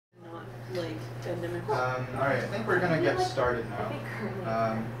like pandemic? All right, I think we're going to get started now.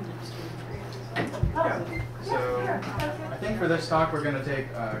 Yeah. So I think for this talk we're going to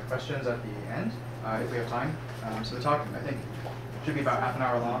take questions at the end if we have time. So the talk I think should be about half an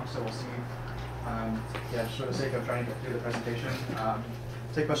hour long, so we'll see. Yeah, just for the sake of trying to get through the presentation,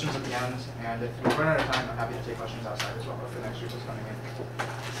 take questions at the end, and if we run out of time, I'm happy to take questions outside as well if the next group is coming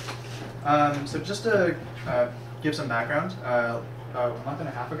in. So just to give some background, about a month and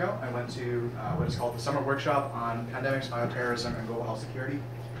a half ago, I went to what is called the Summer Workshop on Pandemics, Bioterrorism, and Global Health Security,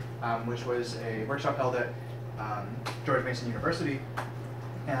 which was a workshop held at George Mason University.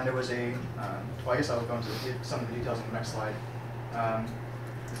 And it was a, well, I guess I'll go into some of the details in the next slide.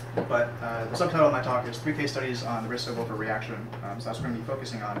 But the subtitle of my talk is 3 case studies on the risks of overreaction. So that's what we're going to be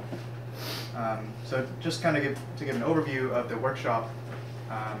focusing on. So just kind of give an overview of the workshop.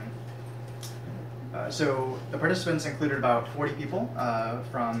 So the participants included about 40 people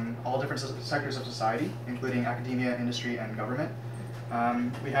from all different sectors of society, including academia, industry, and government.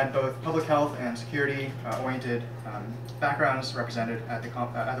 We had both public health and security-oriented backgrounds represented at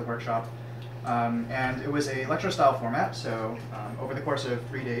the workshop. And it was a lecture-style format, so over the course of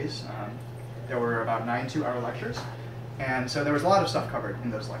 3 days, there were about 9 2-hour lectures. And so there was a lot of stuff covered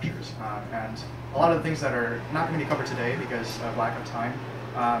in those lectures. And a lot of the things that are not going to be covered today because of lack of time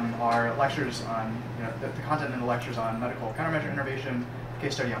are lectures on, the content in the lectures on medical countermeasure innovation,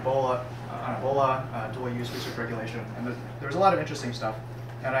 case study on Ebola, dual-use research regulation, and there's a lot of interesting stuff.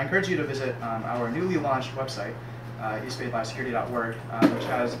 And I encourage you to visit our newly launched website, eastbaybiosecurity.org, which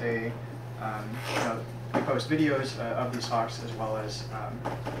has a, we post videos of these talks as well as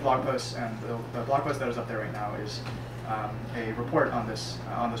blog posts, and the blog post that is up there right now is a report on this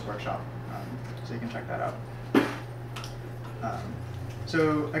workshop, so you can check that out.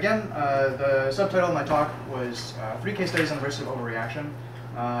 So again, the subtitle of my talk was 3 case studies on the risks of overreaction.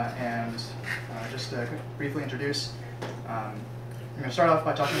 And just to briefly introduce, I'm going to start off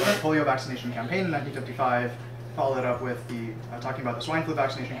by talking about the polio vaccination campaign in 1955, follow it up with talking about the swine flu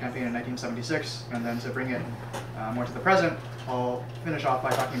vaccination campaign in 1976, and then to bring it more to the present, I'll finish off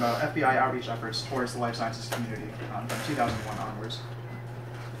by talking about FBI outreach efforts towards the life sciences community from 2001 onwards.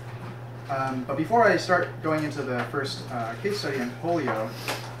 But before I start going into the first case study in polio,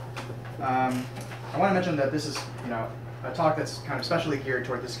 I want to mention that this is, a talk that's kind of specially geared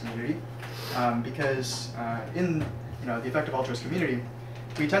toward this community, because in the effective altruist community,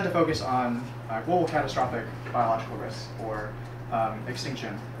 we tend to focus on global catastrophic biological risks or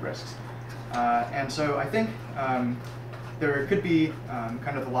extinction risks. And so I think there could be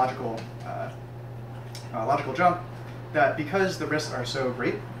kind of the logical jump that because the risks are so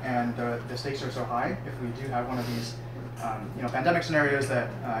great and the stakes are so high, if we do have one of these pandemic scenarios that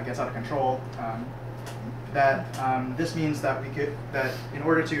gets out of control, that this means that in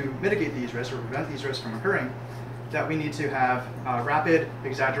order to mitigate these risks or prevent these risks from occurring, that we need to have rapid,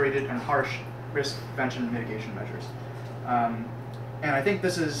 exaggerated, and harsh risk prevention mitigation measures. And I think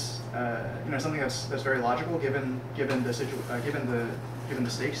this is something that's very logical given the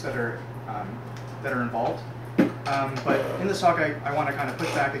stakes that are involved. But in this talk, I want to kind of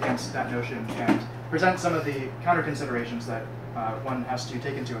push back against that notion and present some of the counter considerations that one has to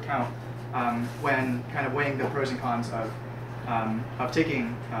take into account when kind of weighing the pros and cons of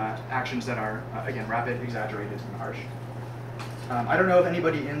taking actions that are, again, rapid, exaggerated, and harsh. I don't know if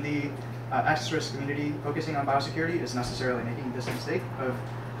anybody in the access risk community focusing on biosecurity is necessarily making this mistake of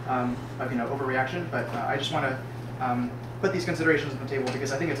overreaction, but I just want to put these considerations on the table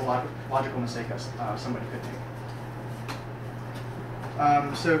because I think it's a logical mistake that somebody could make.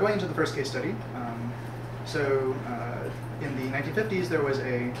 So going into the first case study, in the 1950s, there was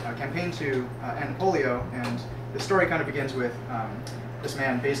a campaign to end polio, and the story kind of begins with this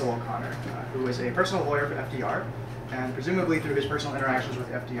man, Basil O'Connor, who was a personal lawyer for FDR, and presumably through his personal interactions with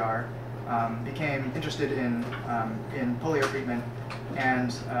FDR, became interested in polio treatment,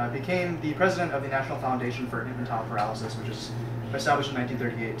 and became the president of the National Foundation for Infantile Paralysis, which was established in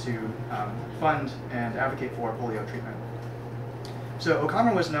 1938 to fund and advocate for polio treatment. So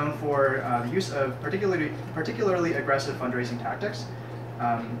O'Connor was known for the use of particularly aggressive fundraising tactics.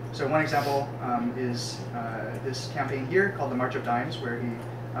 So one example is this campaign here called the March of Dimes, where he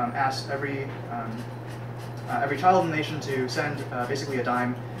asked every child in the nation to send basically a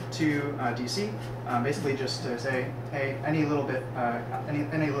dime to DC, basically just to say, hey, any little bit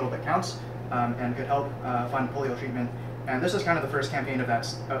counts and could help fund polio treatment. And this is kind of the first campaign of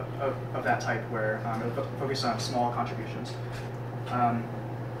that type, where it would focus on small contributions.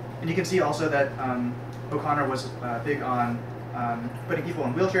 And you can see also that O'Connor was big on putting people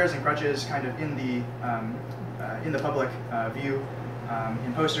in wheelchairs and crutches kind of in the public view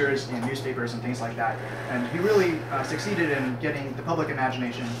in posters, in newspapers, and things like that. And he really succeeded in getting the public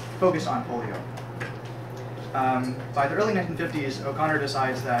imagination focused on polio. By the early 1950s, O'Connor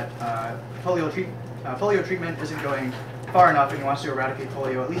decides that polio treatment isn't going far enough, and he wants to eradicate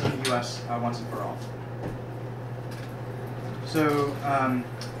polio, at least in the US, once and for all. So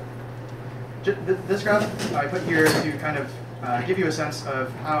this graph I put here to kind of give you a sense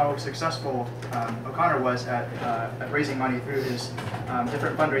of how successful O'Connor was at raising money through his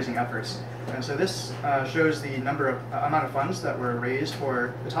different fundraising efforts. And so this shows the amount of funds that were raised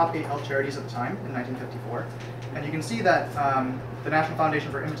for the top 8 health charities at the time in 1954. And you can see that the National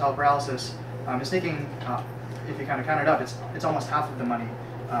Foundation for Infantile Paralysis is taking, if you kind of count it up, it's almost half of the money,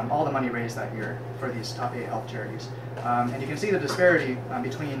 all the money raised that year for these top 8 health charities. And you can see the disparity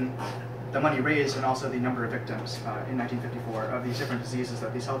between the money raised and also the number of victims in 1954 of these different diseases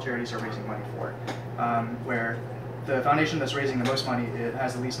that these health charities are raising money for, where the foundation that's raising the most money, it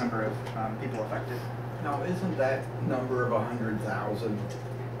has the least number of people affected. Now, isn't that number of 100,000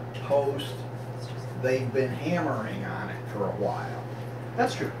 post? They've been hammering on it for a while.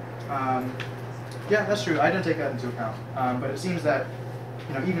 That's true. Yeah, that's true. I didn't take that into account. But it seems that,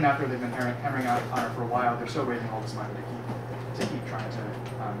 you know, even after they've been hammering on it for a while, they're still raising all this money to keep trying to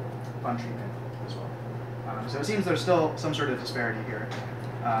fund treatment as well. So it seems there's still some sort of disparity here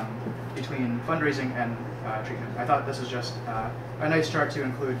between fundraising and treatment. I thought this is just a nice chart to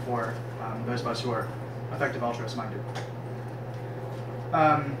include for those of us who are effective altruist minded.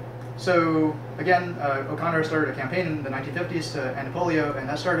 So again, O'Connor started a campaign in the 1950s to end polio, and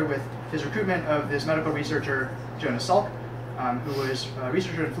that started with his recruitment of this medical researcher, Jonas Salk, who was a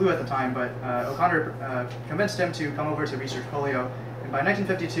researcher in flu at the time, but O'Connor convinced him to come over to research polio. And by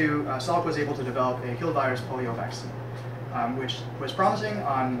 1952, Salk was able to develop a killed-virus polio vaccine, which was promising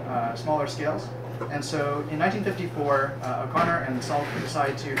on smaller scales. And so in 1954, O'Connor and Salk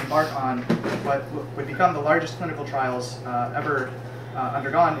decided to embark on what would become the largest clinical trials ever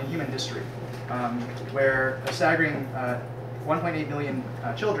undergone in human history, where a staggering 1.8 million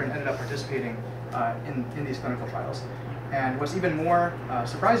children ended up participating in these clinical trials. And what's even more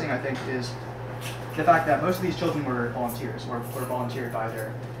surprising, I think, is the fact that most of these children were volunteers, or were volunteered by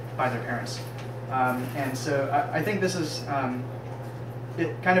their parents. And so I think this is,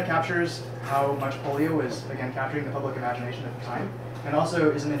 it kind of captures how much polio is, again, capturing the public imagination at the time, and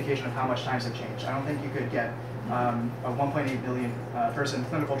also is an indication of how much times have changed. I don't think you could get a 1.8 billion person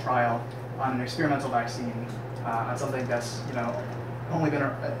clinical trial on an experimental vaccine, on something that's, you know, only been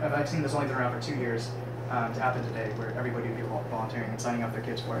a vaccine that's only been around for 2 years, to happen today, where everybody would be volunteering and signing up their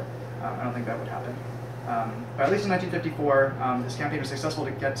kids for it. I don't think that would happen. But at least in 1954, this campaign was successful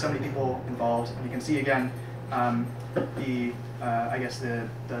to get so many people involved, and you can see again I guess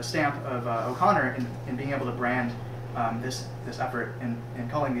the stamp of O'Connor in being able to brand this effort in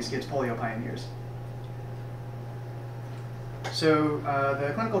calling these kids polio pioneers. So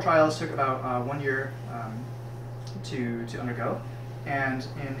the clinical trials took about 1 year to undergo, and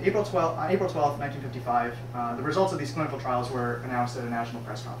in April 12, 1955, the results of these clinical trials were announced at a national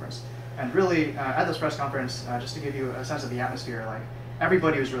press conference. And really, at this press conference, just to give you a sense of the atmosphere, like,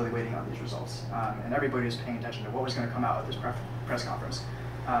 everybody was really waiting on these results, and everybody was paying attention to what was going to come out at this press conference.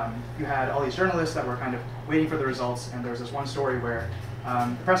 You had all these journalists that were kind of waiting for the results, and there was this one story where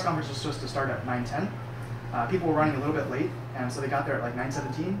the press conference was supposed to start at 9:10. People were running a little bit late, and so they got there at like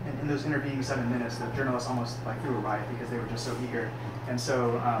 9:17, and in those intervening 7 minutes, the journalists almost like threw a riot because they were just so eager. And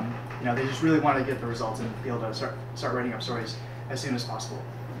so, you know, they just really wanted to get the results and be able to start writing up stories as soon as possible.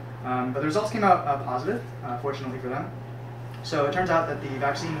 But the results came out positive, fortunately for them. So it turns out that the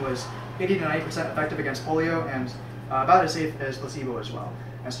vaccine was 80 to 90% effective against polio, and about as safe as placebo as well.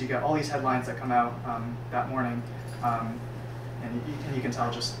 And so you get all these headlines that come out that morning, and you can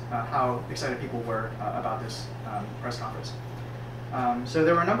tell just how excited people were about this press conference. So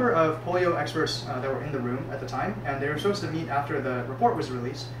there were a number of polio experts that were in the room at the time, and they were supposed to meet after the report was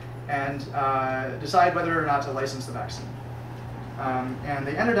released and decide whether or not to license the vaccine. And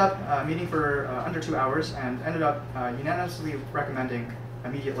they ended up meeting for under 2 hours and ended up unanimously recommending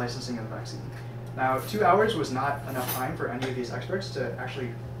immediate licensing of the vaccine. Now, 2 hours was not enough time for any of these experts to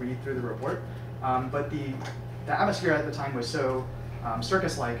actually read through the report, but the atmosphere at the time was so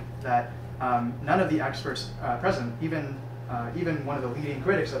circus-like that none of the experts present, even one of the leading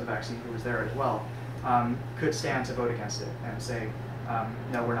critics of the vaccine, who was there as well, could stand to vote against it and say,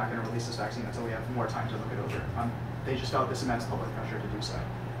 no, we're not going to release this vaccine until we have more time to look it over. They just felt this immense public pressure to do so.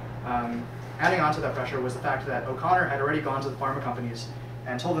 Adding on to that pressure was the fact that O'Connor had already gone to the pharma companies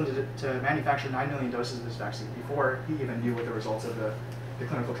and told them to manufacture 9 million doses of this vaccine before he even knew what the results of the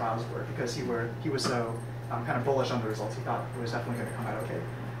clinical trials were, because he was so kind of bullish on the results. He thought it was definitely going to come out okay.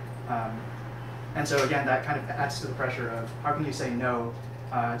 And so again, that kind of adds to the pressure of how can you say no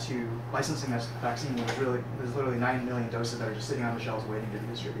to licensing this vaccine when there's literally 9 million doses that are just sitting on the shelves waiting to be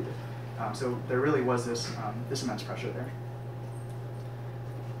distributed. So there really was this immense pressure there.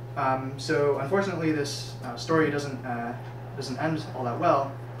 So unfortunately, this story doesn't end all that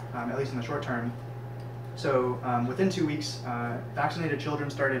well, at least in the short term. So within 2 weeks, vaccinated children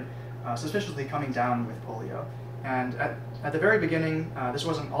started suspiciously coming down with polio. And at the very beginning, this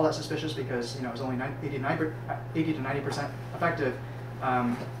wasn't all that suspicious because it was only 80 to 90% effective.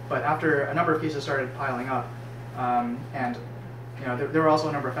 But after a number of cases started piling up, and there were also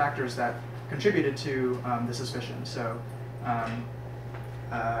a number of factors that contributed to the suspicion. So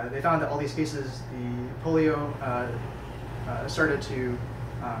they found that all these cases, the polio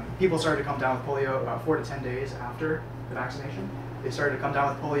people started to come down with polio about 4 to 10 days after the vaccination. They started to come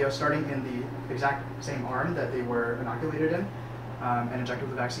down with polio starting in the exact same arm that they were inoculated in and injected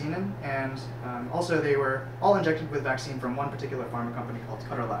with the vaccine in. And also they were all injected with vaccine from one particular pharma company called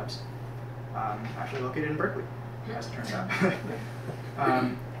Cutter Labs, actually located in Berkeley, as it turns out.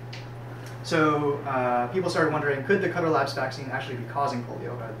 So people started wondering, could the Cutter Labs vaccine actually be causing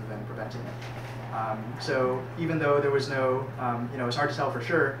polio rather than preventing it? So even though there was no, it was hard to tell for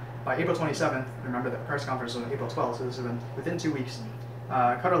sure, by April 27th, remember the press conference was on April 12th, so this has been within 2 weeks,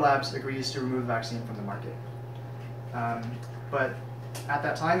 Cutter Labs agrees to remove the vaccine from the market. But at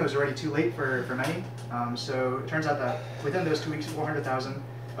that time, it was already too late for many. So it turns out that within those 2 weeks, 400,000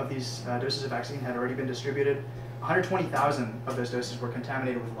 of these doses of vaccine had already been distributed. 120,000 of those doses were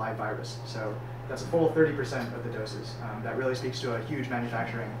contaminated with live virus. So that's a full 30% of the doses. That really speaks to a huge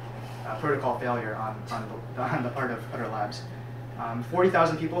manufacturing protocol failure on the part of Cutter Labs.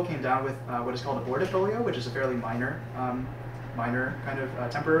 40,000 people came down with what is called abortive polio, which is a fairly minor kind of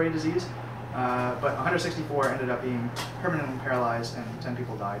temporary disease. But 164 ended up being permanently paralyzed, and 10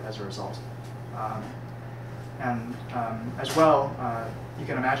 people died as a result. And as well, you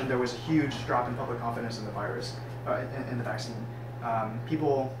can imagine there was a huge drop in public confidence in the virus, in the vaccine.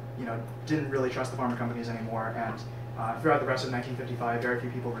 People, didn't really trust the pharma companies anymore, and throughout the rest of 1955, very few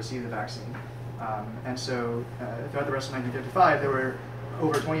people received the vaccine. And so throughout the rest of 1955, there were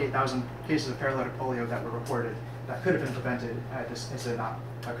over 28,000 cases of paralytic polio that were reported that could have been prevented had this incident not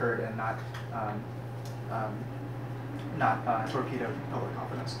occurred and not torpedoed public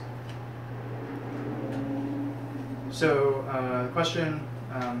confidence. So the question,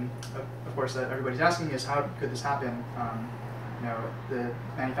 of course, that everybody's asking is how could this happen? The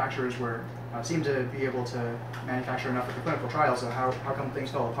manufacturers seemed to be able to manufacture enough for the clinical trials, so how come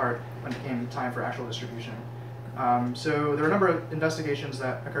things fell apart when it came time for actual distribution? So there were a number of investigations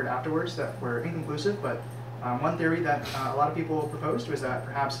that occurred afterwards that were inconclusive, but one theory that a lot of people proposed was that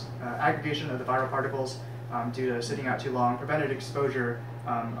perhaps aggregation of the viral particles due to sitting out too long prevented exposure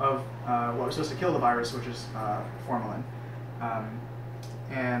of what was supposed to kill the virus, which is formalin.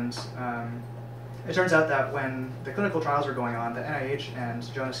 It turns out that when the clinical trials were going on, the NIH and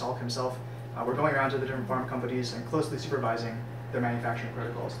Jonas Salk himself were going around to the different pharma companies and closely supervising their manufacturing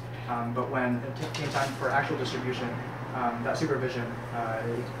protocols. But when it came time for actual distribution, that supervision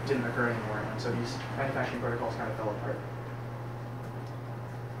didn't occur anymore, and so these manufacturing protocols kind of fell apart.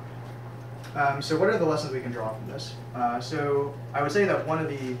 So what are the lessons we can draw from this? So I would say that one of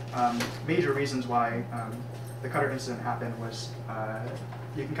the major reasons why the Cutter incident happened was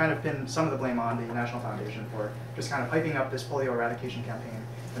you can kind of pin some of the blame on the National Foundation for just kind of hyping up this polio eradication campaign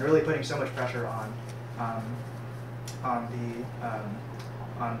and really putting so much pressure on the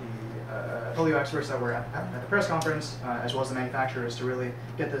polio experts that were at the press conference, as well as the manufacturers, to really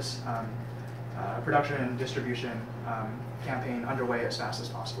get this production and distribution campaign underway as fast as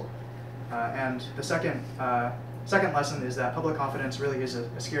possible. And the second lesson is that public confidence really is a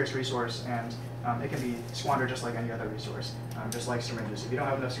scarce resource, and it can be squandered just like any other resource, just like syringes. If you don't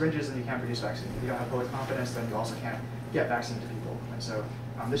have enough syringes, then you can't produce vaccine. If you don't have public confidence, then you also can't get vaccine to people. And so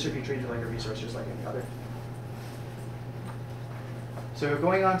this should be treated like a resource just like any other. So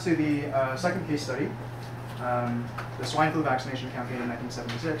going on to the second case study, the swine flu vaccination campaign in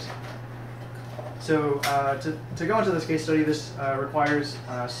 1976. So to go into this case study, this requires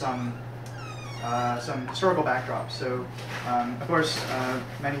some historical backdrop. So, of course,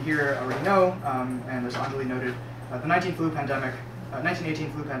 many here already know, and as Anjali noted, the 1918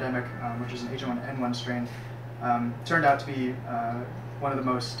 flu pandemic, which is an H1N1 strain, turned out to be one of the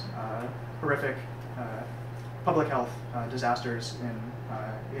most horrific public health disasters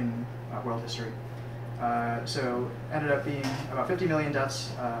in world history. So, ended up being about 50 million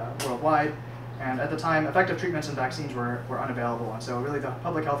deaths worldwide. And at the time, effective treatments and vaccines were unavailable, and so really the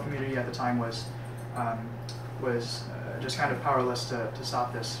public health community at the time was was just kind of powerless to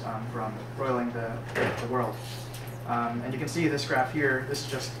stop this from roiling the world. And you can see this graph here. This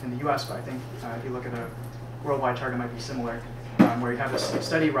is just in the US, but I think if you look at a worldwide chart, it might be similar, where you have this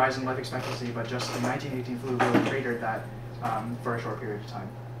steady rise in life expectancy, but just the 1918 flu really cratered that for a short period of time.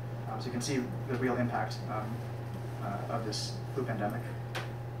 So you can see the real impact of this flu pandemic.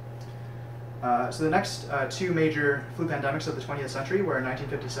 So the next two major flu pandemics of the 20th century were in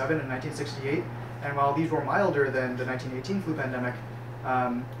 1957 and 1968. And while these were milder than the 1918 flu pandemic,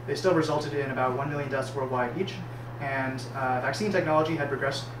 they still resulted in about 1 million deaths worldwide each. And vaccine technology had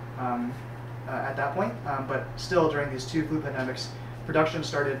progressed at that point, but still during these two flu pandemics, production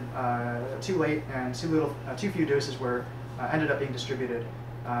started too late, and too few doses were ended up being distributed,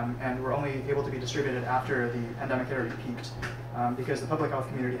 and were only able to be distributed after the pandemic had already peaked, because the public health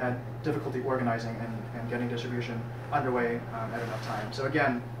community had difficulty organizing and getting distribution underway at enough time. So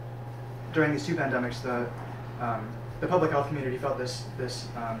again, during these two pandemics, the public health community felt this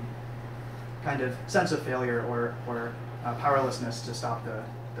kind of sense of failure or powerlessness to stop the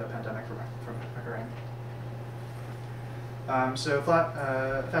pandemic from occurring. So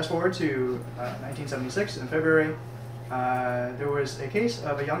fast forward to 1976 in February, there was a case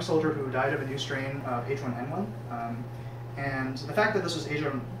of a young soldier who died of a new strain of H1N1. And the fact that this was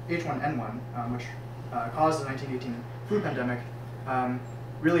H1N1, which caused the 1918 flu pandemic,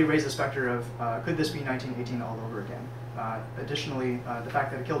 really raised the specter of could this be 1918 all over again? Additionally, the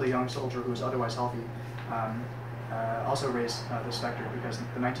fact that it killed a young soldier who was otherwise healthy also raised the specter, because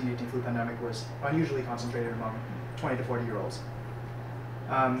the 1918 flu pandemic was unusually concentrated among 20 to 40-year-olds.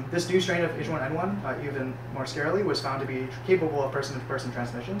 This new strain of H1N1, even more scarily, was found to be capable of person-to-person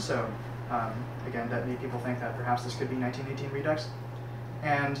transmission. So again, that made people think that perhaps this could be 1918 redux.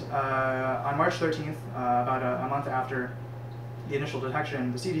 And on March 13th, about a month after the initial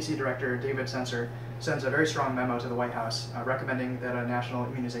detection, the CDC director, David Sencer, sends a very strong memo to the White House recommending that a national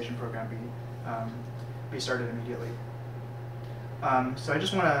immunization program be started immediately. So I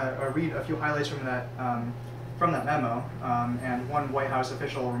just want to read a few highlights from that memo. And one White House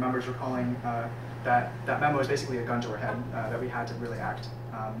official remembers recalling that memo is basically a gun to our head, that we had to really act.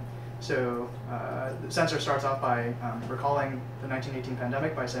 So the Sencer starts off by recalling the 1918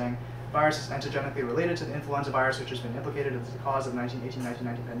 pandemic by saying, virus is antigenically related to the influenza virus, which has been implicated as the cause of the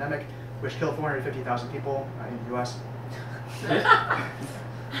 1918-1919 pandemic, which killed 450,000 people in the US.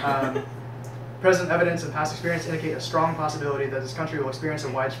 Present evidence and past experience indicate a strong possibility that this country will experience a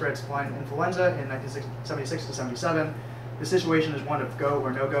widespread swine influenza in 1976 to 77. The situation is one of go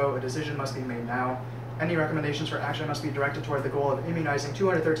or no go. A decision must be made now. Any recommendations for action must be directed toward the goal of immunizing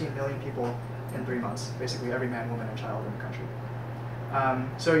 213 million people in 3 months, basically every man, woman, and child in the country.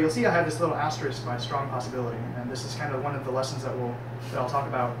 So you'll see I have this little asterisk by strong possibility, and this is kind of one of the lessons that I'll talk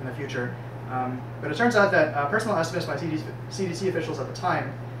about in the future. But it turns out that personal estimates by CDC officials at the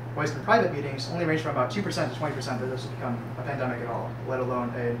time, voiced in private meetings, only range from about 2% to 20% that this would become a pandemic at all, let alone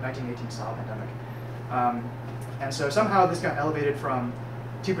a 1918-style pandemic. And so somehow this got elevated from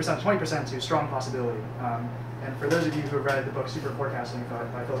 2% to 20% to strong possibility. And for those of you who have read the book Super Forecasting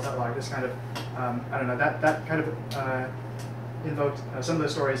by Philip Tetlock, this kind of, I don't know, that kind of invoked some of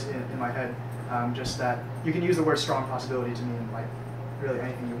those stories in my head, just that you can use the word strong possibility to mean like really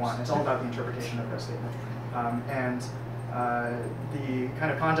anything you want. It's all about the interpretation of that statement. And the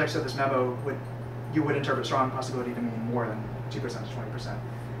kind of context of this memo you would interpret strong possibility to mean more than 2% to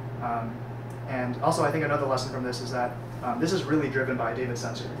 20%. And also I think another lesson from this is that this is really driven by David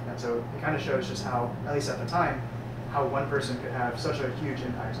Sencer. And so it kind of shows just how, at least at the time, how one person could have such a huge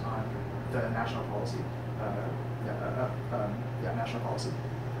impact on the national policy. National policy.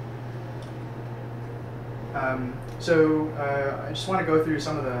 So I just want to go through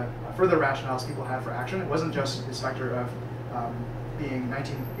some of the further rationales people had for action. It wasn't just this factor of being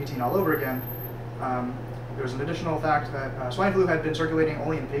 1918 all over again. There was an additional fact that swine flu had been circulating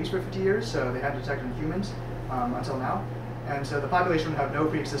only in pigs for 50 years, so they hadn't detected in humans until now. And so the population would have no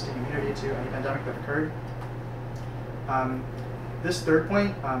pre-existing immunity to any pandemic that occurred. This third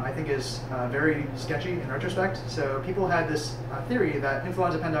point, I think, is very sketchy in retrospect. So people had this theory that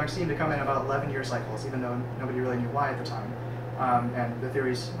influenza pandemics seemed to come in about 11-year cycles, even though nobody really knew why at the time. And the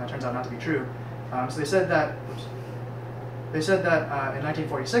theories turns out not to be true. So they said that in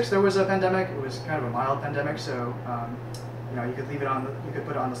 1946 there was a pandemic. It was kind of a mild pandemic, so you could leave it on, you could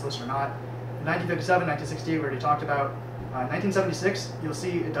put it on this list or not. In 1957, 1968, we already talked about. 1976, you'll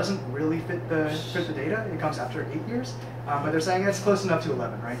see it doesn't really fit the data. It comes after 8 years, but they're saying it's close enough to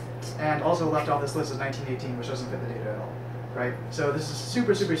 11, right? And also left off this list is 1918, which doesn't fit the data at all, right? So this is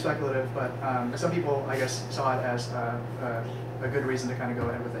super, super speculative, but some people, I guess, saw it as a good reason to kind of go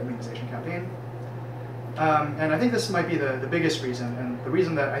ahead with the immunization campaign. And I think this might be the biggest reason, and the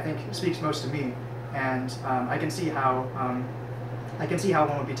reason that I think speaks most to me. And I can see how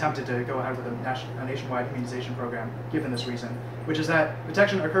one would be tempted to go ahead with a nationwide immunization program, given this reason, which is that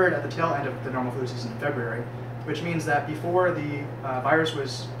detection occurred at the tail end of the normal flu season in February, which means that before the virus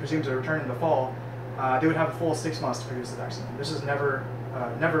was presumed to return in the fall, they would have a full 6 months to produce the vaccine. This is never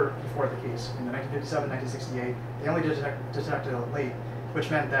before the case. In the 1957, 1968, they only detected it late, which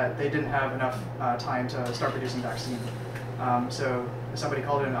meant that they didn't have enough time to start producing vaccine. So somebody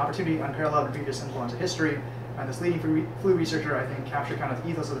called it an opportunity unparalleled in previous influenza history, and this leading flu researcher, I think, captured kind of the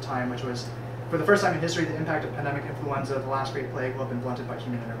ethos of the time, which was, for the first time in history, the impact of pandemic influenza, the last great plague, will have been blunted by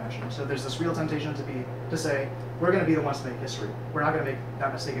human intervention. So there's this real temptation to say, we're going to be the ones to make history. We're not going to make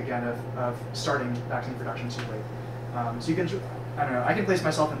that mistake again of starting vaccine production too late. So you can, I don't know, I can place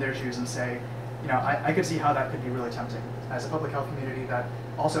myself in their shoes and say, I could see how that could be really tempting. As a public health community that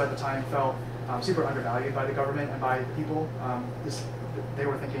also at the time felt super undervalued by the government and by the people, they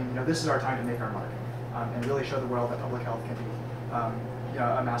were thinking, this is our time to make our mark and really show the world that public health can be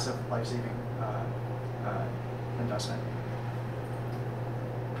a massive life-saving investment.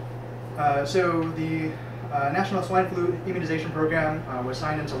 So the National Swine Flu Immunization Program was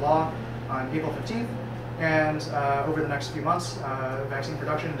signed into law on April 15th, and over the next few months, vaccine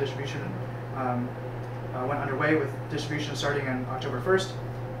production and distribution went underway, with distribution starting on October 1st.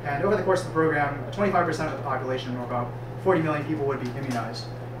 And over the course of the program, 25% of the population, or about 40 million people, would be immunized.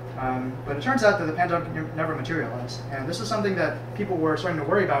 But it turns out that the pandemic never materialized. And this is something that people were starting to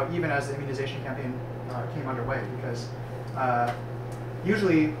worry about even as the immunization campaign came underway, because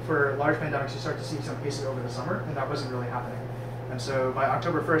usually for large pandemics you start to see some cases over the summer, and that wasn't really happening. And so by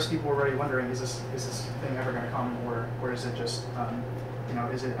October 1st, people were already wondering, is this thing ever going to come, or is it just,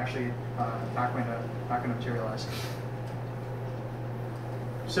 is it actually not going to materialize?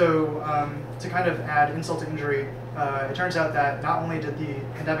 So to kind of add insult to injury, it turns out that not only did the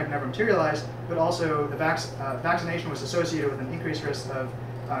pandemic never materialize, but also the vaccination was associated with an increased risk of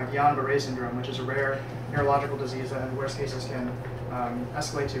Guillain-Barré syndrome, which is a rare neurological disease that in worst cases can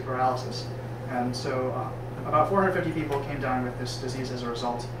escalate to paralysis. And so about 450 people came down with this disease as a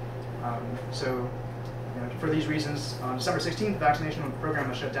result. For these reasons, on December 16th, the vaccination program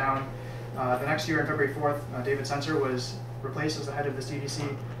was shut down. The next year, on February 4th, David Sencer was replaced as the head of the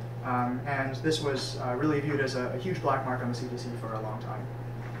CDC, and this was really viewed as a huge black mark on the CDC for a long time.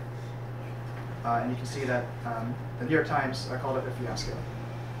 And you can see that the New York Times called it a fiasco.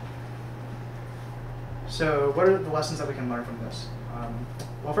 So what are the lessons that we can learn from this?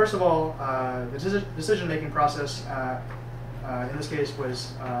 Well, first of all, the decision-making process in this case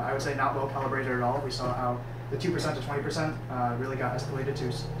was, I would say, not well calibrated at all. We saw how the 2% to 20% really got escalated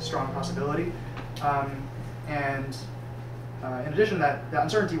to strong possibility. And in addition, that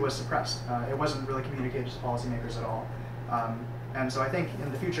uncertainty was suppressed. It wasn't really communicated to policymakers at all. And so I think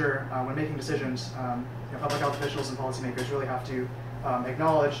in the future, when making decisions, public health officials and policymakers really have to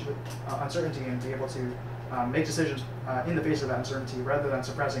acknowledge uncertainty and be able to make decisions in the face of that uncertainty, rather than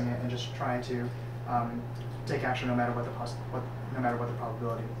suppressing it and just trying to take action no matter what the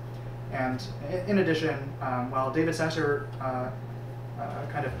probability. And in addition, while David Sencer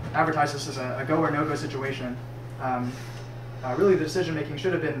kind of advertised this as a go or no-go situation, really the decision-making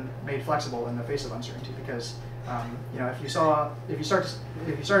should have been made flexible in the face of uncertainty, because if you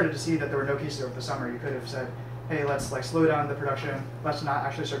started to see that there were no cases over the summer, you could have said, hey, let's slow down the production, let's not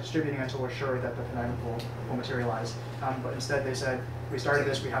actually start distributing until we're sure that the pandemic will materialize. But instead they said, we started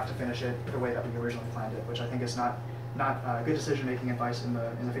this, we have to finish it the way that we originally planned it, which I think is not good decision-making advice in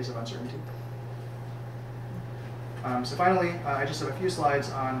the face of uncertainty. So finally, I just have a few slides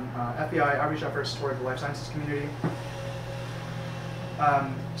on FBI outreach efforts toward the life sciences community.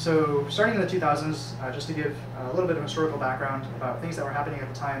 So starting in the 2000s, just to give a little bit of historical background about things that were happening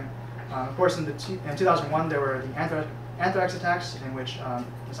at the time. Of course, in 2001, there were the anthrax attacks, in which the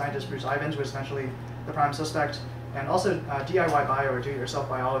scientist Bruce Ivins was eventually the prime suspect, and also DIY bio, or do-it-yourself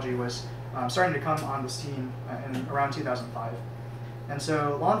biology, was starting to come on the scene in around 2005. And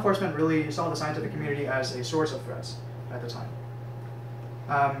so law enforcement really saw the scientific community as a source of threats at the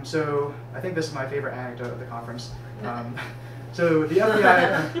time. So I think this is my favorite anecdote of the conference. So the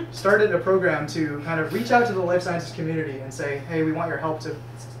FBI started a program to kind of reach out to the life sciences community and say, hey, we want your help to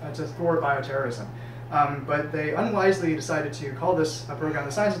thwart bioterrorism. But they unwisely decided to call this program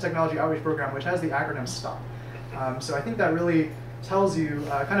the Science and Technology Outreach Program, which has the acronym STOP. So I think that really tells you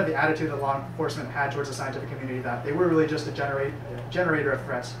kind of the attitude that law enforcement had towards the scientific community, that they were really just a generator of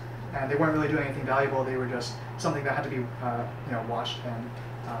threats, and they weren't really doing anything valuable. They were just something that had to be watched and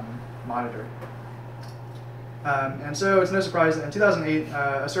monitored. And so it's no surprise that in 2008,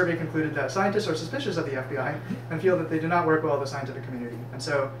 a survey concluded that scientists are suspicious of the FBI and feel that they do not work well with the scientific community. And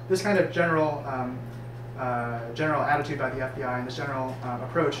so this kind of general attitude by the FBI and this general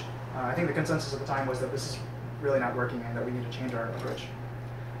approach, I think the consensus at the time was that this is really not working and that we need to change our approach.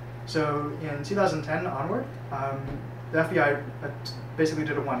 So in 2010 onward, the FBI basically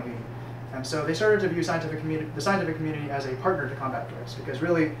did a 180. And so they started to view the scientific community as a partner to combat threats, because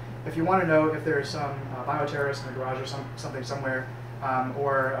really, if you want to know if there's some bioterrorist in the garage or something somewhere,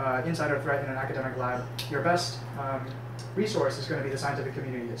 or insider threat in an academic lab, your best resource is going to be the scientific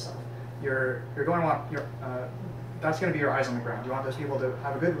community itself. You're going to want that's going to be your eyes on the ground. You want those people to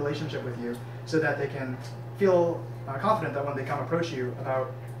have a good relationship with you, so that they can feel confident that when they come approach you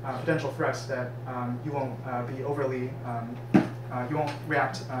about potential threats, that you won't be overly you won't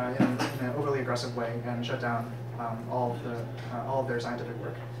react in an overly aggressive way and shut down all of their scientific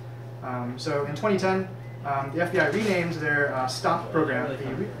work. So in 2010, the FBI renamed their STOP program,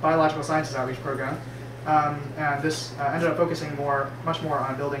 the Biological Sciences Outreach Program, and this ended up focusing much more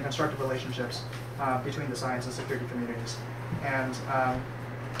on building constructive relationships between the science and security communities. And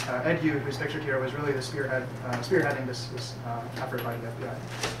Ed Yu, who's pictured here, was really the spearheading this effort by the FBI.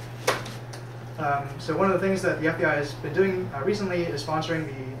 So one of the things that the FBI has been doing recently is sponsoring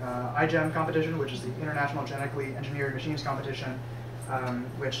the iGEM competition, which is the International Genetically Engineered Machines competition,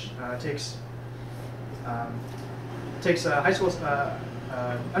 which takes high school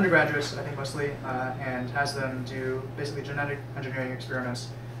undergraduates, I think mostly, and has them do basically genetic engineering experiments.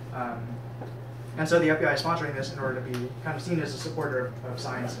 And so the FBI is sponsoring this in order to be kind of seen as a supporter of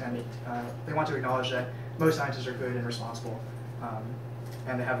science, and they want to acknowledge that most scientists are good and responsible.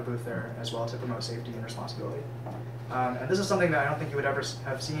 And they have a booth there as well to promote safety and responsibility. And this is something that I don't think you would ever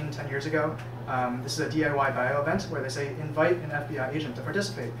have seen 10 years ago. This is a DIY bio event where they say, invite an FBI agent to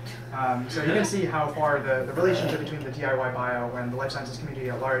participate. So you can see how far the relationship between the DIY bio and the life sciences community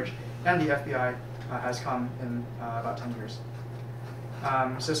at large and the FBI has come in about 10 years.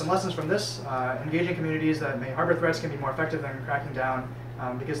 So some lessons from this: engaging communities that may harbor threats can be more effective than cracking down,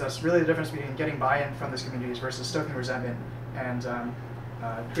 because that's really the difference between getting buy-in from these communities versus stoking resentment and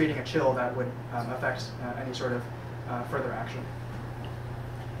creating a chill that would affect any sort of further action.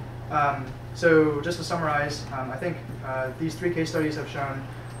 So just to summarize, I think these 3 case studies have shown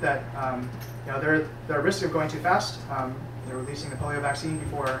that there are risks of going too fast. Releasing the polio vaccine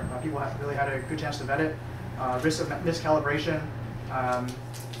before people really had a good chance to vet it. Risks of miscalibration.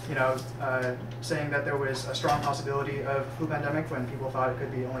 Saying that there was a strong possibility of flu pandemic when people thought it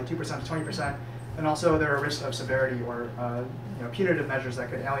could be only 2% to 20%. And also there are risks of severity or punitive measures that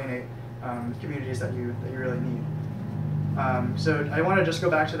could alienate communities that you really need. So I want to just go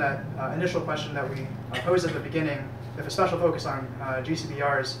back to that initial question that we posed at the beginning. If a special focus on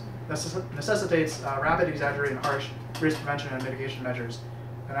GCBRs necessitates rapid, exaggerated, and harsh risk prevention and mitigation measures,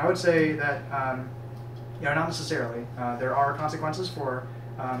 and I would say that not necessarily. There are consequences for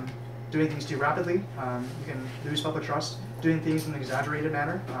doing things too rapidly. You can lose public trust. Doing things in an exaggerated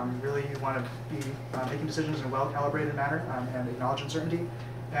manner. Really, you want to be making decisions in a well-calibrated manner and acknowledge uncertainty.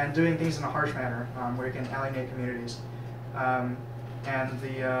 And doing things in a harsh manner where you can alienate communities. And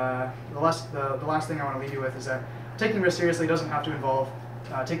the last thing I want to leave you with is that taking risk seriously doesn't have to involve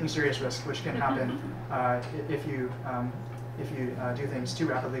taking serious risk, which can happen if you do things too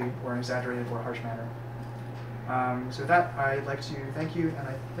rapidly or in an exaggerated or harsh manner. So with that, I'd like to thank you, and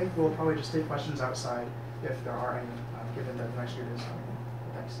I think we'll probably just take questions outside if there are any, given that the next year is coming.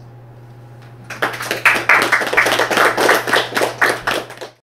 Thanks.